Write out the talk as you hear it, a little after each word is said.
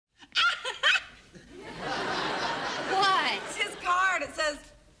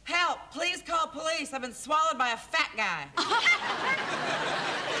I've been swallowed by a fat guy.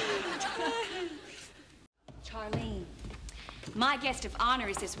 Charlene, my guest of honor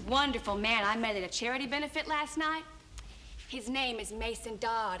is this wonderful man I met at a charity benefit last night. His name is Mason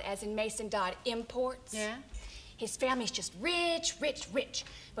Dodd, as in Mason Dodd Imports. Yeah? His family's just rich, rich, rich.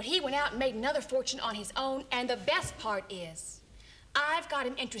 But he went out and made another fortune on his own, and the best part is, I've got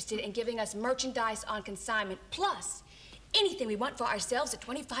him interested in giving us merchandise on consignment, plus anything we want for ourselves at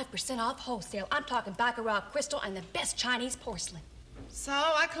 25% off wholesale. I'm talking baccarat crystal and the best Chinese porcelain. So,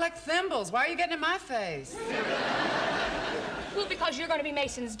 I collect thimbles. Why are you getting in my face? Well, because you're going to be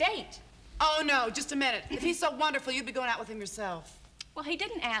Mason's date. Oh, no, just a minute. If he's so wonderful, you'd be going out with him yourself. Well, he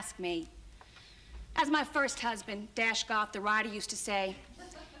didn't ask me. As my first husband, Dash Goff, the writer, used to say,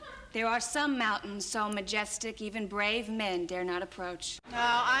 there are some mountains so majestic, even brave men dare not approach. No,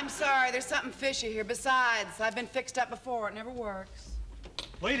 I'm sorry. There's something fishy here. Besides, I've been fixed up before. It never works.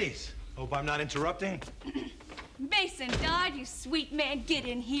 Ladies, hope I'm not interrupting. Mason Dodd, you sweet man, get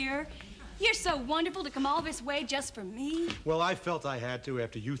in here. You're so wonderful to come all this way just for me. Well, I felt I had to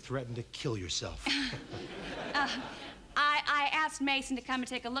after you threatened to kill yourself. I asked Mason to come and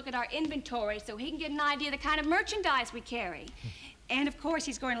take a look at our inventory so he can get an idea of the kind of merchandise we carry. And, of course,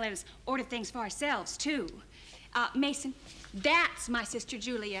 he's going to let us order things for ourselves, too. Mason, that's my sister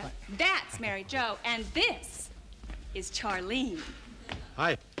Julia. That's Mary Jo. And this is Charlene.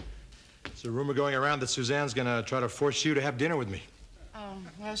 Hi. There's a rumor going around that Suzanne's gonna try to force you to have dinner with me. Oh,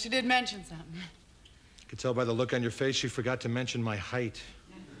 well, she did mention something. I could tell by the look on your face she forgot to mention my height.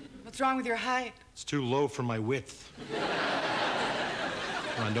 What's wrong with your height? It's too low for my width.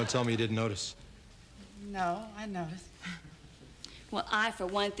 Come on, don't tell me you didn't notice. No, I noticed. Well, I, for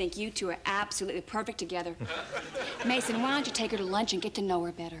one, think you two are absolutely perfect together. Mason, why don't you take her to lunch and get to know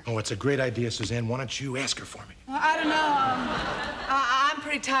her better? Oh, it's a great idea, Suzanne. Why don't you ask her for me? Well, I don't know. I'm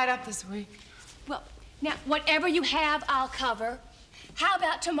pretty tied up this week. Well, now, whatever you have, I'll cover. How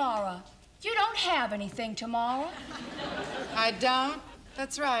about tomorrow? You don't have anything tomorrow. I don't?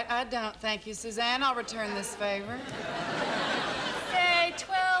 That's right, I don't. Thank you, Suzanne. I'll return this favor. Say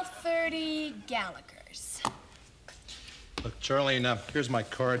 12:30 Gallagher's. Look, Charlene, here's my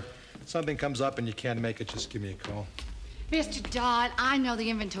card. If something comes up and you can't make it, just give me a call. Mr. Dodd, I know the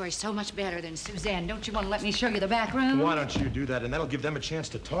inventory so much better than Suzanne. Don't you want to let me show you the back room? Why don't you do that, and that'll give them a chance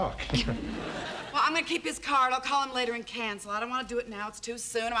to talk. Well, I'm going to keep his card. I'll call him later and cancel. I don't want to do it now. It's too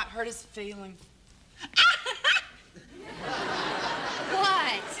soon. I might hurt his feelings.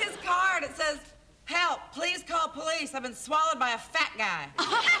 What? It's his card. It says, help, please call police. I've been swallowed by a fat guy.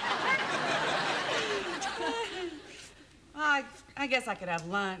 I guess I could have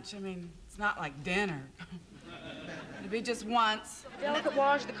lunch. I mean, it's not like dinner. It'll be just once. Delicate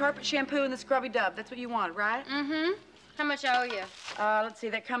wash, the carpet shampoo, and the scrubby dub. That's what you wanted, right? Mm-hmm. How much I owe you? Let's see.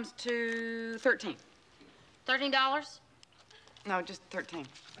 That comes to 13. $13? No, just 13.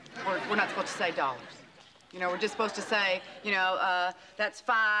 We're not supposed to say dollars. You know, we're just supposed to say, you know, that's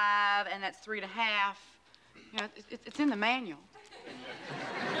 5 and that's 3.5. You know, it's in the manual.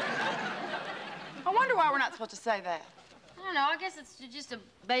 I wonder why we're not supposed to say that. I don't know. I guess it's just a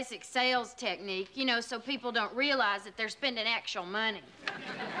basic sales technique, you know, so people don't realize that they're spending actual money.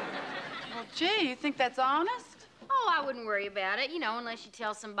 Well, gee, you think that's honest? Oh, I wouldn't worry about it, you know, unless you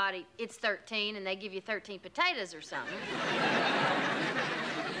tell somebody it's 13 and they give you 13 potatoes or something.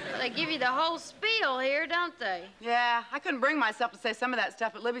 They give you the whole spiel here, don't they? Yeah, I couldn't bring myself to say some of that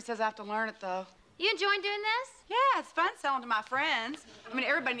stuff, but Libby says I have to learn it, though. You enjoying doing this? Yeah, it's fun selling to my friends. I mean,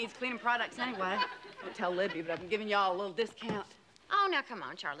 everybody needs cleaning products anyway. Don't tell Libby, but I've been giving y'all a little discount. Oh, now, come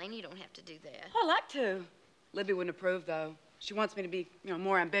on, Charlene, you don't have to do that. I'd like to. Libby wouldn't approve, though. She wants me to be, you know,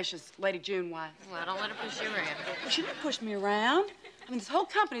 more ambitious, Lady June-wise. Well, don't let her push you around. Well, she didn't push me around. I mean, this whole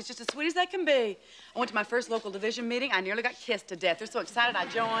company's just as sweet as they can be. I went to my first local division meeting. I nearly got kissed to death. They're so excited I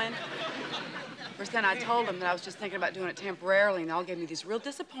joined. First then I told them that I was just thinking about doing it temporarily, and they all gave me these real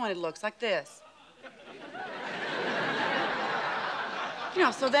disappointed looks like this. You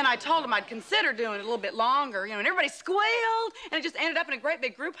know, so then I told them I'd consider doing it a little bit longer, you know, and everybody squealed, and it just ended up in a great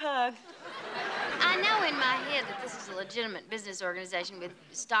big group hug. I know in my head that this is a legitimate business organization with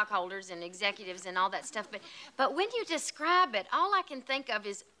stockholders and executives and all that stuff, but when you describe it, all I can think of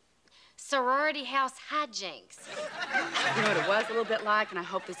is sorority house hijinks. You know what it was a little bit like, and I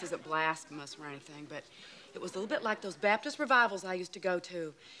hope this isn't blasphemous or anything, but it was a little bit like those Baptist revivals I used to go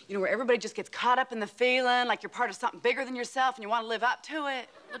to. You know, where everybody just gets caught up in the feeling like you're part of something bigger than yourself and you want to live up to it.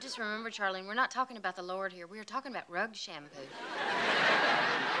 Well, just remember, Charlene, we're not talking about the Lord here. We're talking about rug shampoo.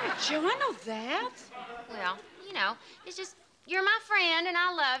 Oh, Joe, I know that. Well, you know, it's just, you're my friend and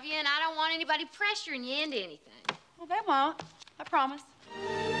I love you and I don't want anybody pressuring you into anything. Well, they won't. I promise.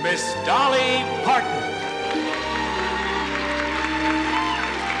 Miss Dolly Parton.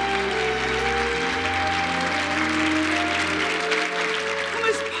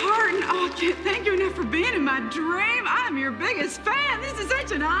 Miss Parton, oh, I can't thank you enough for being in my dream. I'm your biggest fan. This is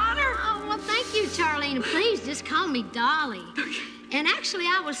such an honor. Oh, well, thank you, Charlene. Please just call me Dolly. And actually,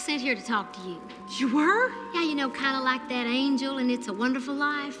 I was sent here to talk to you. You were? Yeah, you know, kind of like that angel in It's a Wonderful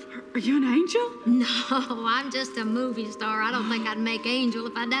Life. Are you an angel? No, I'm just a movie star. I don't think I'd make angel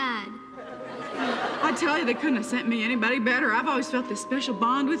if I died. I tell you, they couldn't have sent me anybody better. I've always felt this special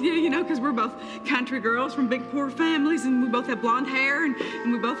bond with you, you know, because we're both country girls from big poor families, and we both have blonde hair, and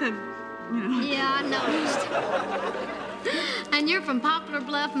we both have, you know. Yeah, I noticed. And you're from Poplar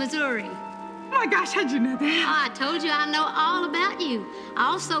Bluff, Missouri. Oh, my gosh, how'd you know that? Oh, I told you I know all about you. I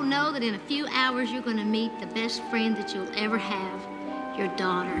also know that in a few hours you're going to meet the best friend that you'll ever have, your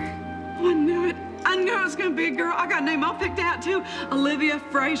daughter. Oh, I knew it. I knew it was going to be a girl. I got a name all picked out, too. Olivia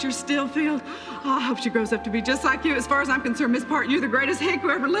Fraser Stillfield. Oh, I hope she grows up to be just like you. As far as I'm concerned, Miss Parton, you're the greatest hick who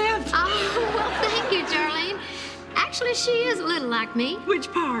ever lived. Oh, well, thank you, Charlene. Actually, she is a little like me.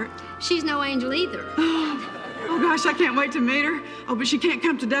 Which part? She's no angel either. Oh, gosh, I can't wait to meet her. Oh, but she can't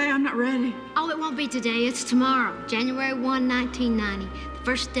come today. I'm not ready. Oh, it won't be today. It's tomorrow, January 1, 1990. The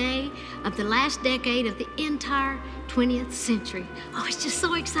first day of the last decade of the entire 20th century. Oh, it's just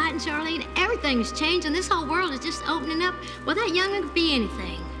so exciting, Charlene. Everything is changing. This whole world is just opening up. Well, that young could be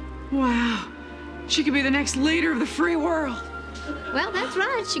anything. Wow. She could be the next leader of the free world. Well, that's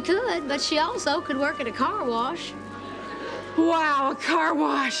right, she could, but she also could work at a car wash. Wow, a car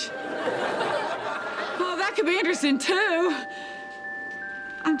wash. Well, that could be interesting, too.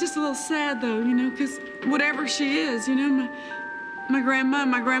 I'm just a little sad, though, you know, because whatever she is, you know, my grandma,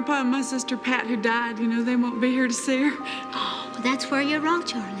 my grandpa, and my sister Pat, who died, you know, they won't be here to see her. Oh, well, that's where you're wrong,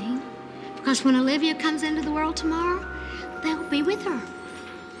 Charlene. Because when Olivia comes into the world tomorrow, they'll be with her.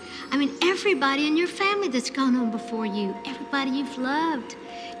 I mean, everybody in your family that's gone on before you, everybody you've loved,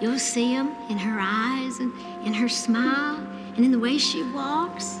 you'll see them in her eyes and in her smile and in the way she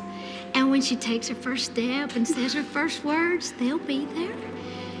walks. And when she takes her first step and says her first words, they'll be there.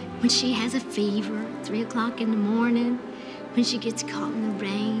 When she has a fever at 3 o'clock in the morning, when she gets caught in the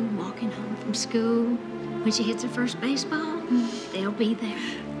rain walking home from school, when she hits her first baseball, they'll be there.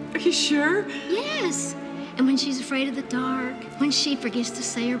 Are you sure? Yes. And when she's afraid of the dark, when she forgets to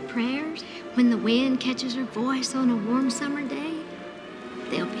say her prayers, when the wind catches her voice on a warm summer day,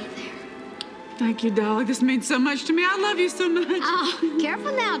 they'll be there. Thank you, Dolly. This means so much to me. I love you so much. Oh,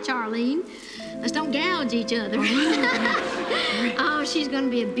 careful now, Charlene. Let's don't gouge each other. Oh, she's going to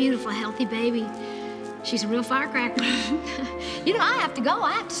be a beautiful, healthy baby. She's a real firecracker. You know, I have to go.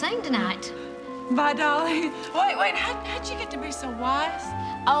 I have to sing tonight. Bye, Dolly. Wait, how'd you get to be so wise?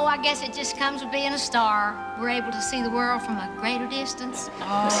 Oh, I guess it just comes with being a star. We're able to see the world from a greater distance.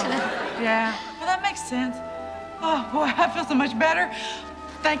 Oh, yeah. Well, that makes sense. Oh, boy, I feel so much better.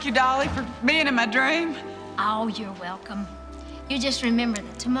 Thank you, Dolly, for being in my dream. Oh, you're welcome. You just remember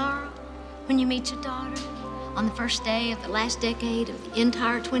that tomorrow, when you meet your daughter, on the first day of the last decade of the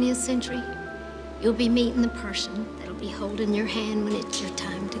entire 20th century, you'll be meeting the person that'll be holding your hand when it's your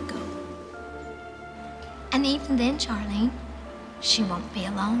time to go. And even then, Charlene, she won't be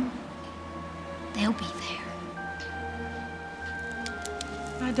alone. They'll be there.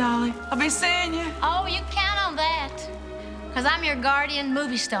 Bye, Dolly. I'll be seeing you. Oh, you count on that, because I'm your guardian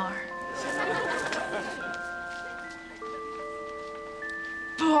movie star.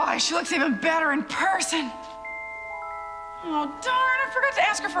 Boy, she looks even better in person. Oh, darn, I forgot to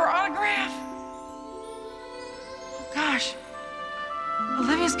ask her for her autograph. Oh, gosh.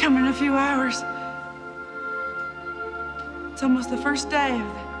 Olivia's coming in a few hours. It's almost the first day of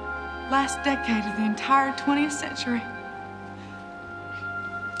the last decade of the entire 20th century.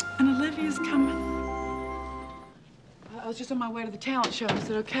 And Olivia's coming. I was just on my way to the talent show. Is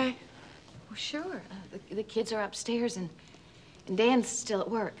it okay? Well, sure. The kids are upstairs, and Dan's still at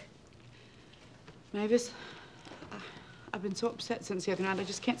work. Mavis, I've been so upset since the other night. I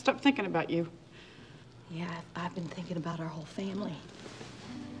just can't stop thinking about you. Yeah, I've been thinking about our whole family.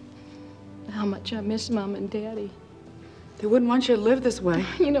 How much I miss Mom and Daddy. They wouldn't want you to live this way.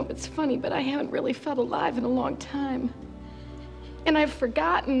 You know, it's funny, but I haven't really felt alive in a long time. And I've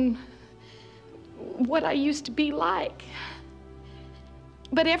forgotten what I used to be like.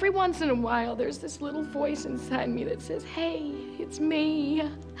 But every once in a while, there's this little voice inside me that says, hey, it's me.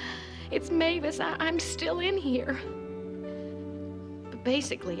 It's Mavis. I'm still in here. But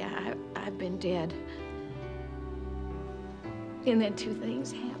basically, I've been dead. And then two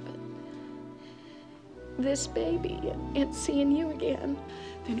things happened. this baby and seeing you again.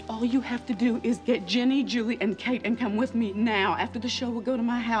 Then all you have to do is get Jenny, Julie, and Kate and come with me now. After the show, we'll go to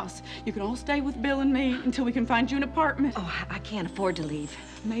my house. You can all stay with Bill and me until we can find you an apartment. Oh, I can't afford to leave.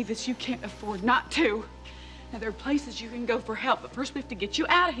 Mavis, you can't afford not to. Now, there are places you can go for help, but first we have to get you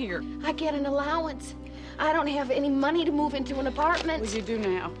out of here. I get an allowance. I don't have any money to move into an apartment. Well, you do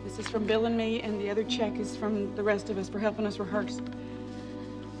now. This is from Bill and me, and the other check is from the rest of us for helping us rehearse.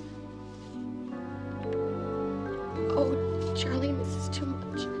 Oh, Charlene, this is too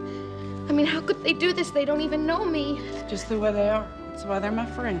much. I mean, how could they do this? They don't even know me. It's just the way they are. That's why they're my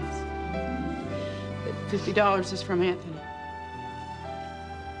friends. But $50 is from Anthony.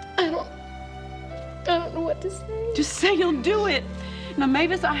 I don't know what to say. Just say you'll do it. Now,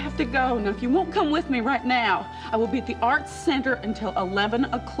 Mavis, I have to go. Now, if you won't come with me right now, I will be at the Arts Center until 11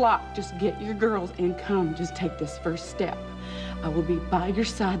 o'clock. Just get your girls and come. Just take this first step. I will be by your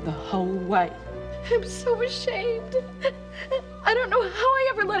side the whole way. I'm so ashamed. I don't know how I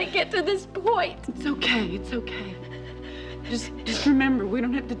ever let it get to this point. It's okay. It's okay. Just remember, we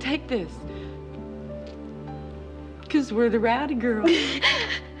don't have to take this. Because we're the Rowdy girls.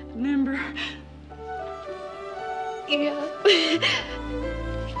 Remember? Yeah.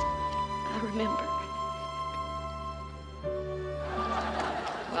 I remember.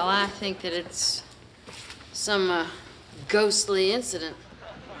 Well, I think that it's some ghostly incident.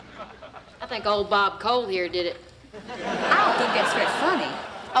 I think old Bob Cole here did it. I don't think that's very funny.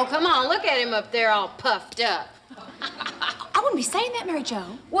 Oh, come on, look at him up there all puffed up. I wouldn't be saying that, Mary Jo.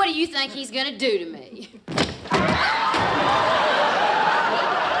 What do you think he's gonna do to me?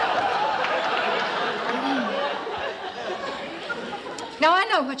 Now, I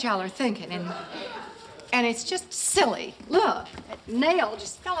know what y'all are thinking, and it's just silly. Look, that nail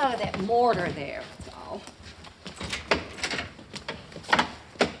just fell out of that mortar there. That's all.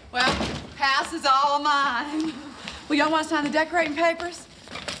 Well, house is all mine. Well, y'all want to sign the decorating papers?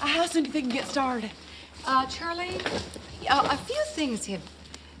 How soon do you think we can get started? Charlene, a few things have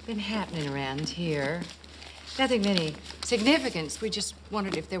been happening around here. Nothing of any significance. We just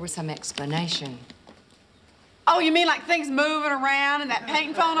wondered if there was some explanation. Oh, you mean like things moving around and that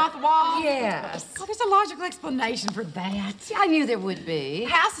paint falling off the wall? Yes. Oh, there's a logical explanation for that. I knew there would be.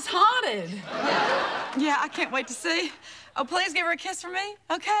 The house is haunted. Yeah, I can't wait to see. Oh, please give her a kiss for me,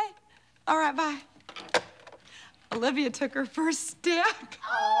 okay? All right, bye. Olivia took her first step.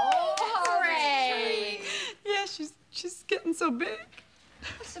 Oh, hooray! Yeah, she's getting so big.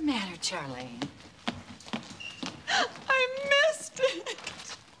 What's the matter, Charlene? I missed it.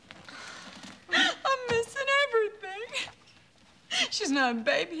 I'm missing everything. She's not a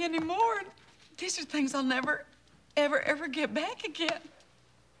baby anymore. These are things I'll never, ever get back again.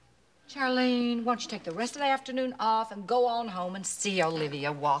 Charlene, why don't you take the rest of the afternoon off and go on home and see Olivia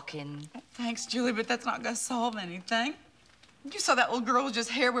walking? Thanks, Julie, but that's not gonna solve anything. You saw that little girl was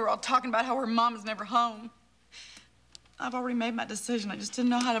just here. We were all talking about how her mom is never home. I've already made my decision. I just didn't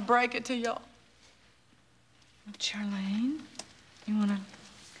know how to break it to y'all. Charlene, you wanna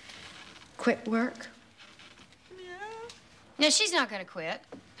quit work? No, she's not gonna quit.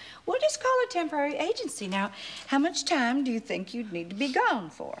 We'll just call a temporary agency. Now, how much time do you think you'd need to be gone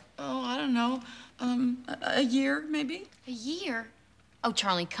for? Oh, I don't know. A year, maybe? A year? Oh,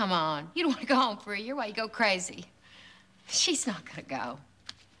 Charlie, come on. You don't want to go home for a year. Why you go crazy? She's not gonna go.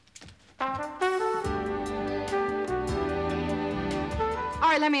 All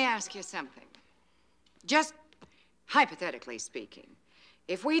right, let me ask you something. Just hypothetically speaking,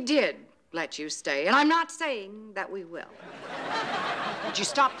 if we did let you stay, and I'm not saying that we will, would you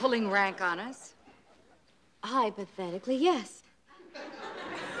stop pulling rank on us? Hypothetically, yes.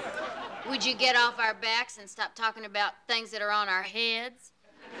 Would you get off our backs and stop talking about things that are on our heads?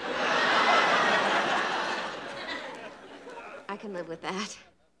 I can live with that.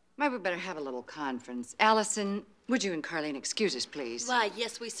 Maybe we better have a little conference. Allison, would you and Carlene excuse us, please? Why,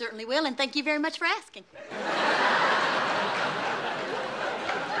 yes, we certainly will, and thank you very much for asking.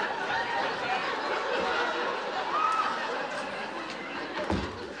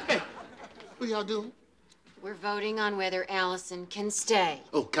 What y'all doing? We're voting on whether Allison can stay.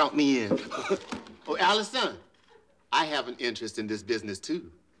 Oh, count me in. Oh, Allison, I have an interest in this business,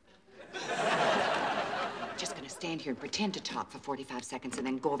 too. Just gonna stand here and pretend to talk for 45 seconds and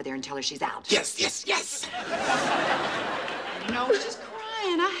then go over there and tell her she's out. Yes, yes, yes. No, she's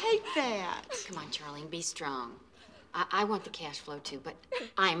crying. I hate that. Come on, Charlene, be strong. I want the cash flow, too, but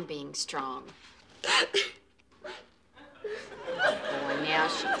I'm being strong. Boy, now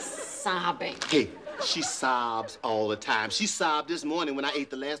she's sobbing. Hey, she sobs all the time. She sobbed this morning when I ate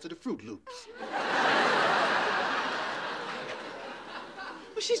the last of the Fruit Loops.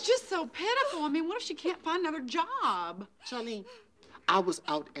 Well, she's just so pitiful. I mean, what if she can't find another job? Charlene, I was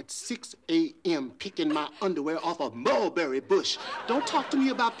out at 6 a.m. picking my underwear off a mulberry bush. Don't talk to me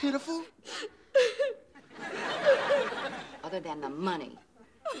about pitiful. Other than the money,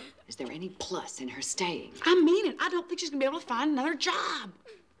 is there any plus in her staying? I mean it. I don't think she's gonna be able to find another job.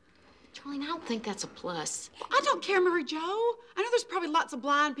 Charlene, I don't think that's a plus. I don't care, Mary Jo. I know there's probably lots of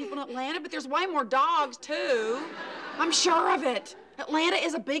blind people in Atlanta, but there's way more dogs, too. I'm sure of it. Atlanta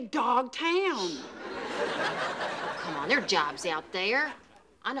is a big dog town. Come on, there are jobs out there.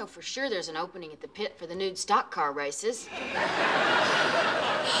 I know for sure there's an opening at the pit for the nude stock car races.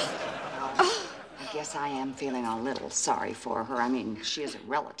 I guess I am feeling a little sorry for her. I mean, she is a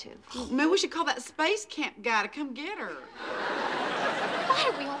relative. Maybe we should call that space camp guy to come get her. Why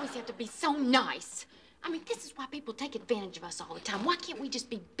do we always have to be so nice? I mean, this is why people take advantage of us all the time. Why can't we just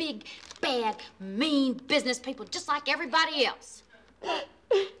be big, bad, mean business people just like everybody else?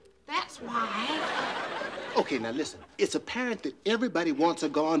 That's why. Okay, now listen. It's apparent that everybody wants her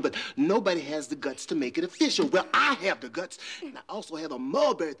gone, but nobody has the guts to make it official. Well, I have the guts, and I also have a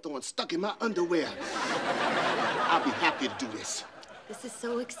mulberry thorn stuck in my underwear. I'll be happy to do this. This is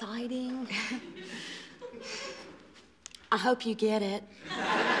so exciting. I hope you get it.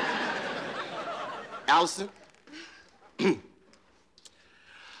 Allison,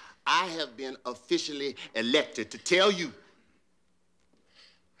 I have been officially elected to tell you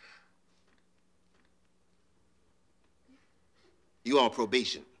you're on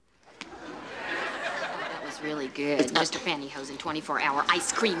probation. That was really good, Mr. Pantyhose and 24-hour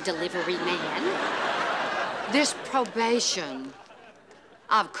ice cream delivery man. This probation,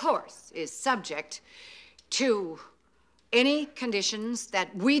 of course, is subject to any conditions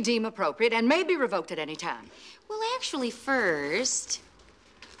that we deem appropriate and may be revoked at any time. Well, actually, first,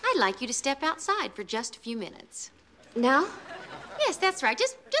 I'd like you to step outside for just a few minutes. Now? Yes, that's right.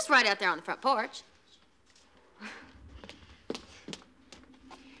 Just right out there on the front porch.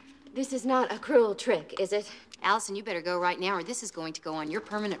 This is not a cruel trick, is it? Allison, you better go right now, or this is going to go on your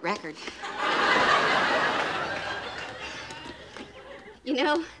permanent record. You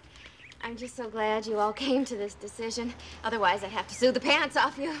know, I'm just so glad you all came to this decision. Otherwise, I'd have to sue the pants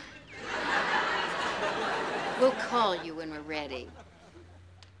off you. We'll call you when we're ready.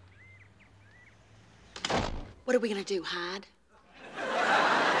 What are we gonna do, hide?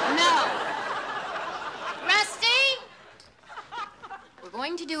 No. Rusty! We're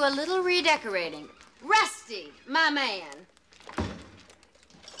going to do a little redecorating. Rusty, my man.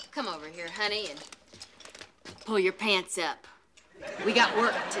 Come over here, honey, and pull your pants up. We got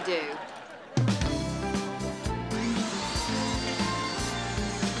work to do.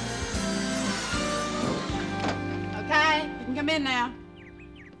 Okay, you can come in now.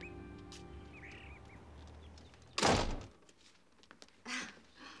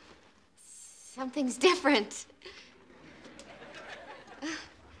 Something's different.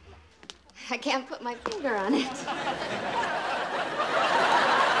 I can't put my finger on it.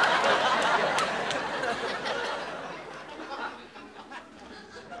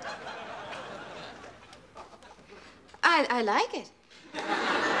 I like it.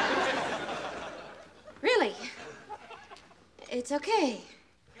 Really. It's okay.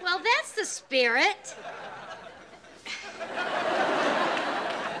 Well, that's the spirit.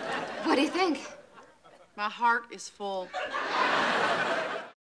 What do you think? My heart is full.